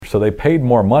So they paid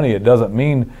more money. It doesn't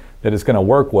mean that it's going to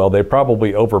work well. They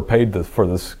probably overpaid for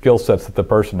the skill sets that the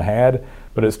person had,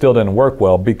 but it still didn't work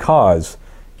well because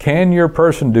can your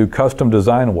person do custom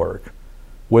design work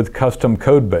with custom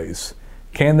code base?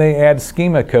 Can they add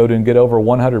schema code and get over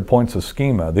 100 points of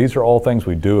schema? These are all things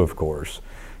we do, of course.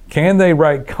 Can they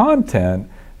write content?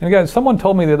 And again, someone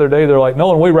told me the other day, they're like,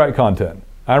 Nolan, we write content.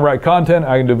 I write content,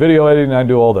 I can do video editing, I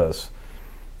do all this.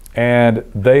 And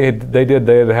they had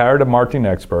hired a marketing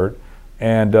expert,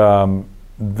 and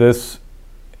this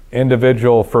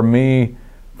individual, for me,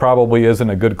 probably isn't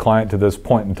a good client to this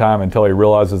point in time until he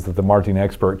realizes that the marketing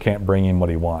expert can't bring him what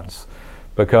he wants,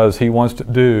 because he wants to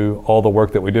do all the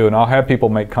work that we do. And I'll have people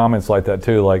make comments like that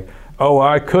too, like, oh,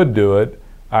 I could do it,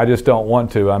 I just don't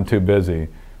want to, I'm too busy.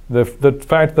 The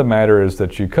fact of the matter is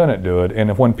that you couldn't do it.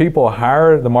 And when people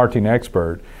hire the marketing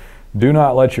expert, do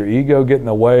not let your ego get in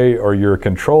the way or your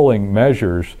controlling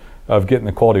measures of getting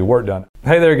the quality work done.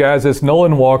 Hey there guys, it's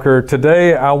Nolan Walker.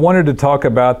 Today I wanted to talk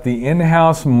about the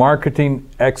in-house marketing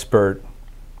expert.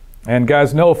 And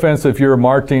guys, no offense if you're a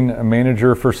marketing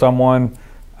manager for someone,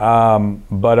 but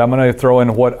I'm going to throw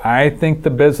in what I think the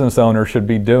business owner should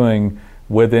be doing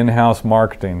with in-house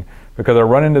marketing, because I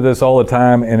run into this all the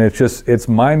time, and it's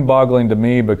mind-boggling to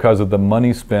me because of the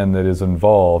money spend that is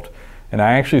involved. And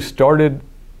I actually started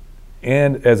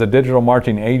as a digital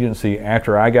marketing agency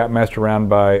after I got messed around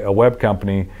by a web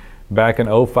company back in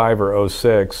 05 or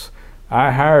 06. I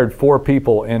hired 4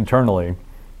 people internally.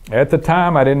 At the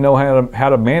time, I didn't know how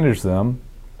to manage them,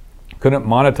 couldn't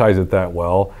monetize it that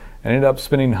well. I ended up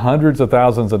spending hundreds of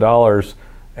thousands of dollars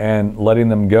and letting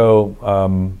them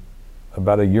go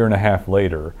about a year and a half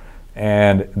later.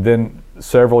 And then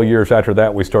several years after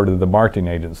that, we started the marketing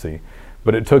agency.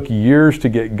 But it took years to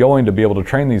get going to be able to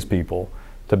train these people,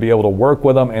 to be able to work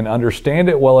with them and understand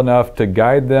it well enough to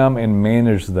guide them and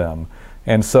manage them.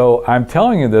 And so I'm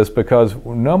telling you this because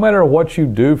no matter what you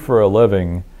do for a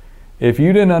living, if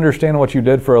you didn't understand what you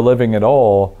did for a living at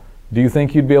all, do you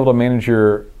think you'd be able to manage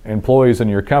your employees and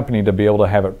your company to be able to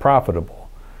have it profitable?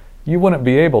 You wouldn't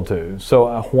be able to.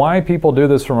 So why people do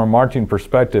this from a marketing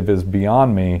perspective is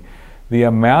beyond me. The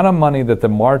amount of money that the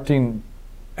marketing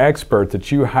expert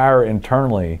that you hire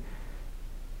internally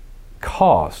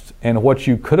cost and what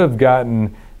you could have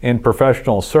gotten in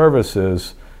professional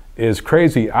services is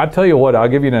crazy. I tell you what, I'll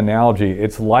give you an analogy.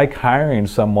 It's like hiring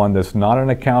someone that's not an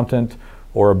accountant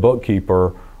or a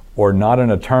bookkeeper or not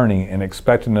an attorney and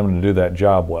expecting them to do that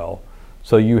job well.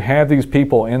 So you have these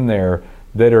people in there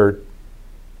that are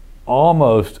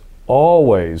almost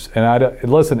always, and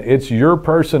listen, it's your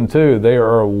person too, they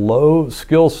are a low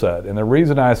skill set. And the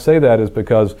reason I say that is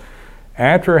because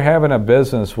after having a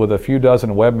business with a few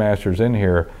dozen webmasters in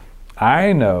here,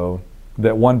 I know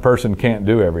that one person can't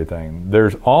do everything.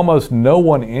 There's almost no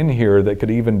one in here that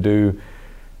could even do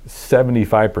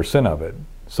 75% of it.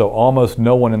 So almost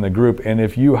no one in the group. And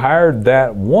if you hired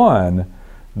that one,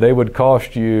 they would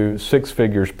cost you 6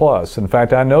 figures plus. In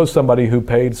fact, I know somebody who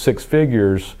paid 6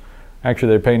 figures. Actually,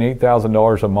 they're paying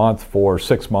 $8,000 a month for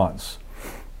 6 months.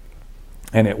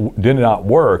 And it did not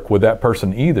work with that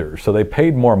person either. So they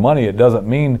paid more money. It doesn't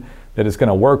mean that it's going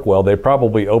to work well. They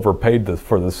probably overpaid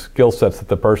for the skill sets that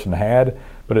the person had,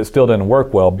 but it still didn't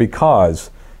work well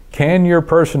because can your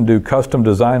person do custom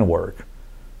design work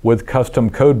with custom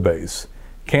code base?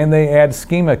 Can they add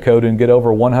schema code and get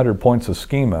over 100 points of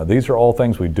schema? These are all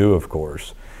things we do, of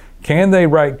course. Can they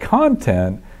write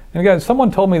content? And again,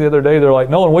 someone told me the other day, they're like,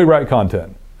 Nolan, we write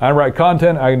content. I write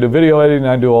content, I can do video editing,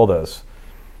 I do all this.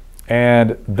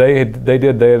 And they had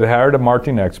hired a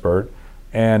marketing expert,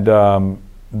 and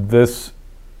this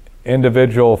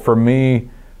individual, for me,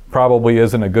 probably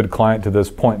isn't a good client to this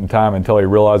point in time until he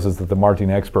realizes that the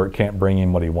marketing expert can't bring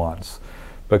him what he wants,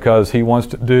 because he wants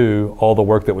to do all the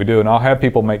work that we do. And I'll have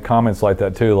people make comments like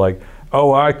that too, like,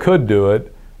 oh, I could do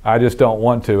it, I just don't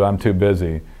want to, I'm too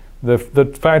busy. The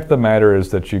fact of the matter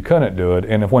is that you couldn't do it.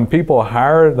 And when people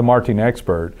hire the marketing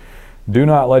expert, do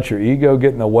not let your ego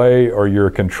get in the way or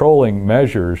your controlling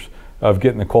measures of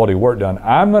getting the quality work done.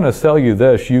 I'm going to tell you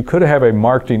this, you could have a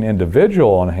marketing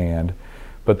individual on hand,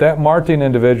 but that marketing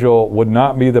individual would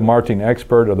not be the marketing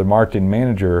expert or the marketing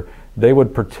manager. They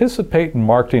would participate in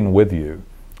marketing with you.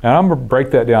 And I'm going to break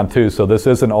that down too, so this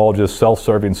isn't all just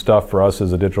self-serving stuff for us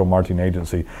as a digital marketing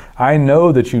agency. I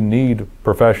know that you need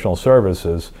professional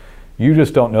services. You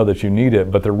just don't know that you need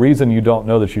it, but the reason you don't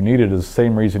know that you need it is the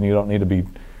same reason you don't need to be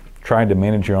trying to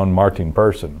manage your own marketing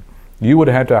person. You would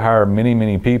have to hire many,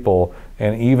 many people,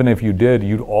 and even if you did,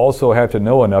 you'd also have to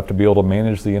know enough to be able to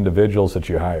manage the individuals that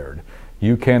you hired.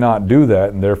 You cannot do that,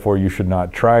 and therefore you should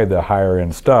not try the higher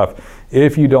end stuff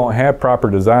if you don't have proper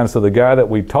design. So the guy that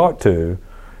we talked to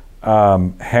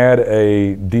had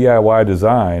a DIY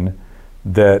design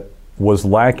that was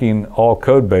lacking all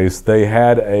code base. They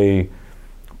had a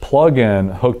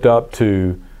plugin hooked up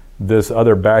to this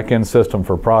other back-end system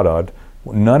for product,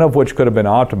 none of which could have been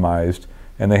optimized,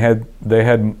 and they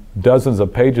had dozens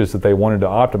of pages that they wanted to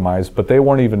optimize, but they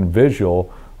weren't even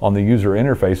visual on the user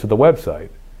interface of the website.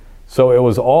 So it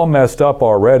was all messed up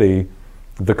already.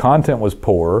 The content was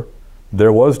poor,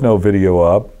 there was no video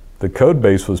up, the code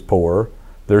base was poor,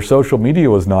 their social media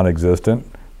was non-existent,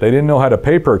 they didn't know how to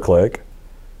pay-per-click,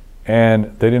 and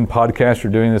they didn't podcast or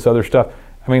doing this other stuff.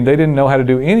 I mean, they didn't know how to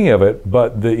do any of it,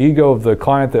 but the ego of the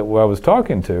client that I was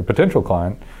talking to, potential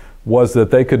client, was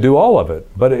that they could do all of it.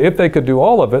 But if they could do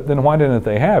all of it, then why didn't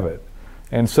they have it?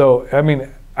 And so, I mean,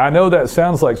 I know that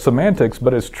sounds like semantics,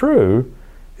 but it's true.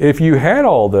 If you had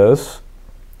all this,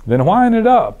 then line it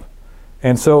up.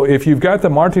 And so if you've got the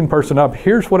marketing person up,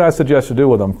 here's what I suggest to do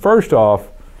with them. First off,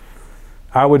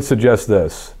 I would suggest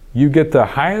this. You get the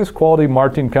highest quality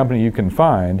marketing company you can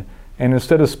find, and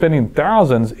instead of spending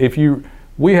thousands,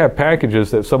 we have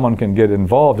packages that someone can get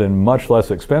involved in much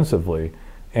less expensively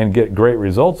and get great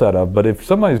results out of. But if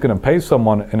somebody's going to pay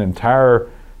someone an entire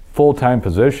full-time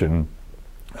position,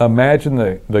 imagine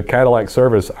the Cadillac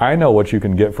service. I know what you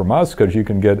can get from us, because you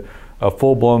can get a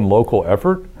full-blown local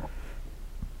effort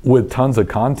with tons of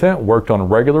content worked on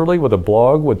regularly, with a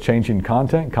blog with changing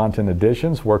content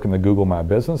additions, working the Google My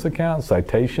Business account,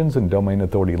 citations and domain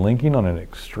authority linking on an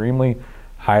extremely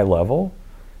high level.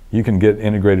 You can get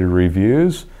integrated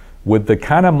reviews. With the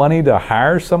kind of money to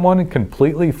hire someone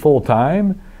completely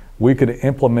full-time, we could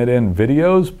implement in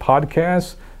videos,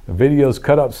 podcasts, videos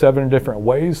cut up 7 different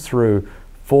ways through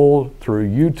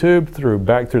YouTube,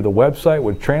 back through the website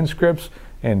with transcripts,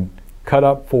 and cut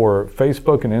up for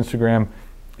Facebook and Instagram,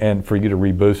 and for you to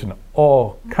reboost, and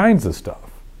all kinds of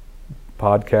stuff.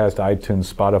 Podcast,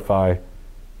 iTunes, Spotify.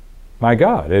 My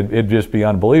God, it'd just be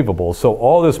unbelievable. So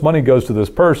all this money goes to this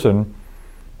person,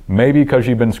 maybe because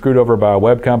you've been screwed over by a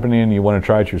web company and you want to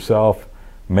try it yourself,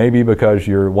 maybe because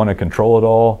you want to control it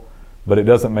all, but it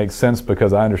doesn't make sense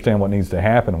because I understand what needs to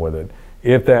happen with it.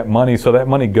 If that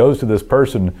money goes to this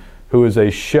person who is a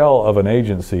shell of an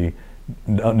agency,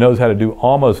 knows how to do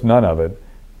almost none of it,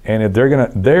 and if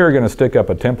they're gonna stick up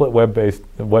a template web-based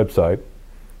website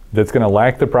that's gonna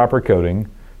lack the proper coding,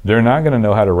 they're not gonna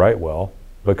know how to write well,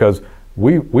 because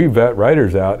we vet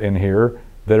writers out in here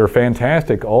that are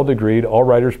fantastic, all degreed, all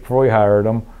writers before we hired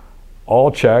them,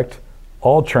 all checked,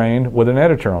 all trained, with an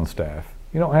editor on staff.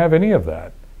 You don't have any of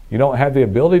that. You don't have the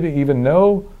ability to even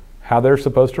know how they're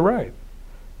supposed to write.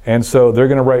 And so they're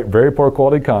gonna write very poor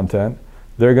quality content,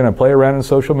 they're gonna play around in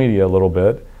social media a little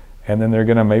bit, and then they're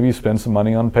gonna maybe spend some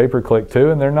money on pay-per-click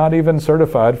too, and they're not even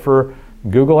certified for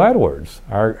Google AdWords.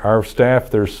 Our staff,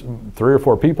 there's 3 or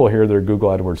 4 people here that are Google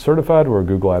AdWords certified. We're a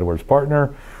Google AdWords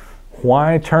partner.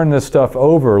 Why turn this stuff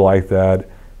over like that?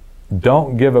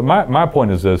 Don't give up. My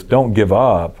point is this: don't give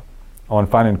up on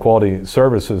finding quality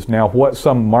services. Now, what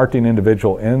some marketing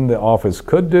individual in the office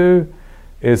could do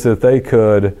is that they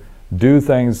could do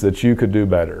things that you could do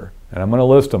better. And I'm going to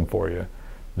list them for you.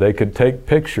 They could take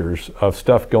pictures of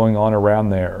stuff going on around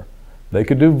there. They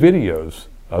could do videos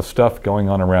of stuff going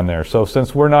on around there. So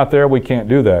since we're not there, we can't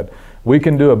do that. We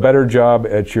can do a better job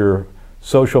at your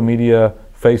social media,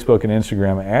 Facebook and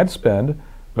Instagram ad spend,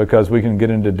 because we can get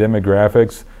into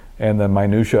demographics and the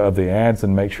minutia of the ads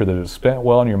and make sure that it's spent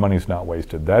well and your money's not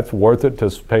wasted. That's worth it to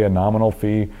pay a nominal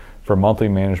fee for monthly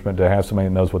management to have somebody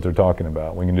that knows what they're talking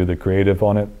about. We can do the creative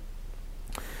on it.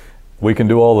 We can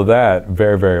do all of that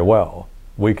very, very well.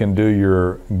 We can do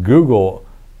your Google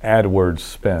AdWords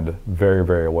spend very,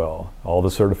 very well. All the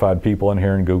certified people in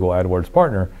here in Google AdWords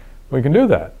Partner, we can do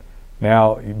that.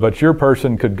 Now, but your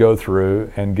person could go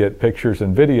through and get pictures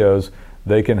and videos.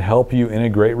 They can help you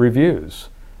integrate reviews.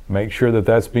 Make sure that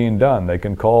that's being done. They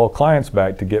can call clients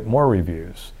back to get more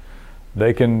reviews.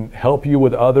 They can help you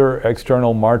with other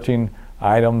external marketing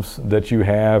items that you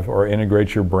have, or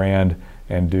integrate your brand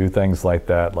and do things like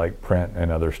that, like print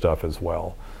and other stuff as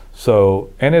well. So,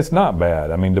 and it's not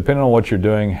bad. I mean, depending on what you're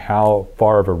doing, how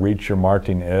far of a reach your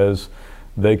marketing is,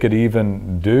 they could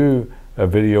even do a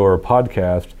video or a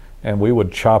podcast, and we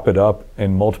would chop it up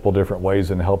in multiple different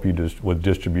ways and help you with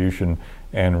distribution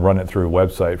and run it through a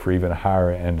website for even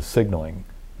higher end signaling.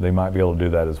 They might be able to do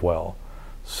that as well.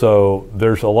 So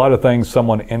there's a lot of things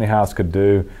someone in-house could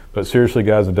do, but seriously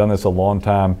guys, I've done this a long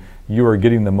time. You are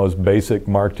getting the most basic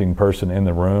marketing person in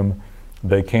the room.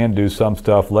 They can do some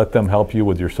stuff. Let them help you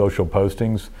with your social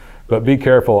postings, but be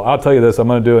careful. I'll tell you this, I'm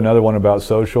going to do another one about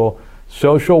social.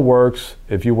 Social works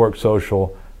if you work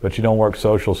social, but you don't work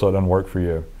social, so it doesn't work for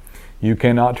you. You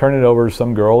cannot turn it over to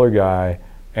some girl or guy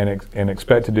and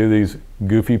expect to do these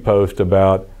goofy posts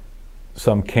about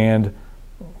some canned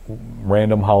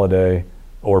random holiday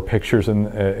or pictures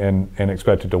and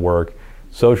expect it to work.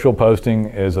 Social posting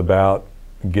is about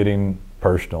getting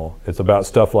personal. It's about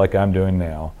stuff like I'm doing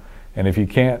now. And if you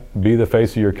can't be the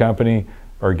face of your company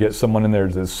or get someone in there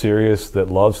that's serious, that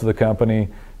loves the company,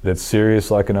 that's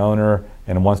serious like an owner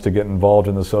and wants to get involved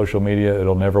in the social media,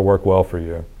 it'll never work well for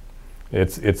you.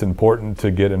 It's important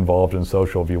to get involved in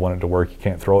social. If you want it to work, you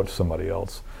can't throw it to somebody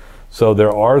else. So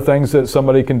there are things that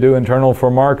somebody can do internal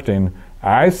for marketing.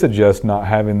 I suggest not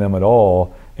having them at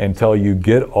all until you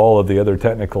get all of the other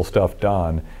technical stuff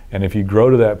done. And if you grow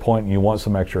to that point and you want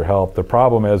some extra help, the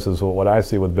problem is what I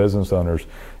see with business owners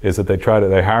is that they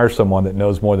hire someone that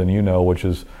knows more than you know, which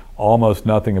is almost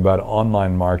nothing about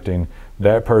online marketing.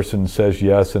 That person says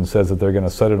yes and says that they're going to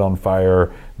set it on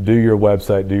fire, do your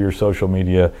website, do your social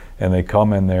media, and they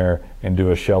come in there and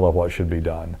do a shell of what should be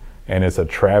done. And it's a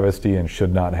travesty and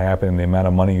should not happen. The amount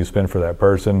of money you spend for that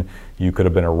person, you could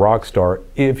have been a rock star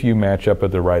if you match up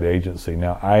at the right agency.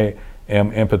 Now, I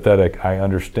am empathetic. I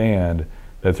understand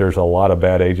that there's a lot of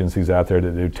bad agencies out there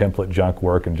that do template junk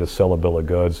work and just sell a bill of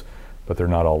goods, but they're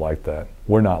not all like that.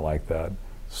 We're not like that.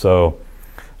 So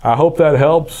I hope that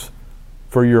helps.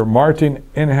 For your marketing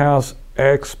in-house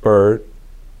expert,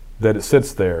 that it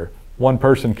sits there. One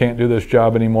person can't do this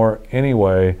job anymore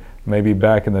anyway, maybe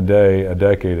back in the day, a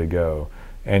decade ago.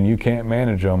 And you can't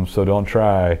manage them, so don't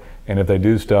try. And if they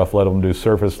do stuff, let them do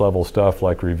surface level stuff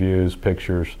like reviews,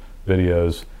 pictures,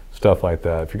 videos, stuff like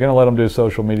that. If you're gonna let them do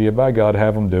social media, by God,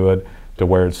 have them do it to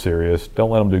where it's serious. Don't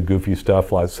let them do goofy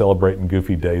stuff like celebrating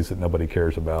goofy days that nobody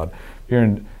cares about.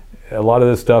 A lot of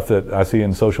this stuff that I see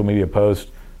in social media posts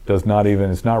it's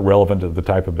not relevant to the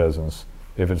type of business.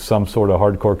 If it's some sort of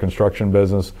hardcore construction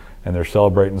business and they're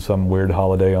celebrating some weird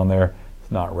holiday on there,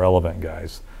 it's not relevant,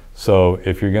 guys. So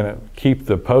if you're gonna keep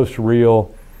the post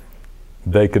real,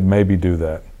 they could maybe do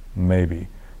that, maybe.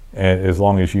 And as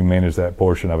long as you manage that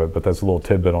portion of it. But that's a little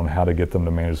tidbit on how to get them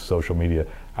to manage social media.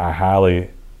 I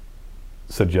highly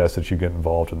suggest that you get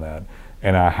involved in that.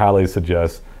 And I highly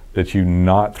suggest that you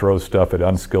not throw stuff at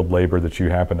unskilled labor that you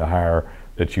happen to hire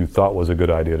that you thought was a good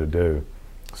idea to do.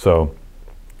 So,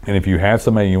 and if you have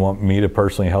somebody you want me to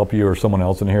personally help you or someone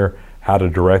else in here, how to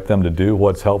direct them to do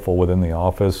what's helpful within the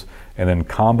office, and then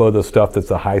combo the stuff that's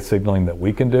the high signaling that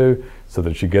we can do so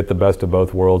that you get the best of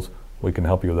both worlds, we can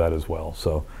help you with that as well.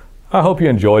 So I hope you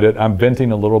enjoyed it. I'm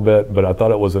venting a little bit, but I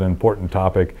thought it was an important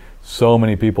topic. So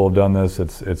many people have done this,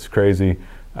 it's crazy.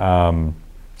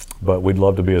 But we'd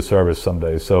love to be of service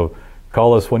someday. So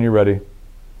call us when you're ready.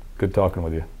 Good talking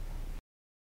with you.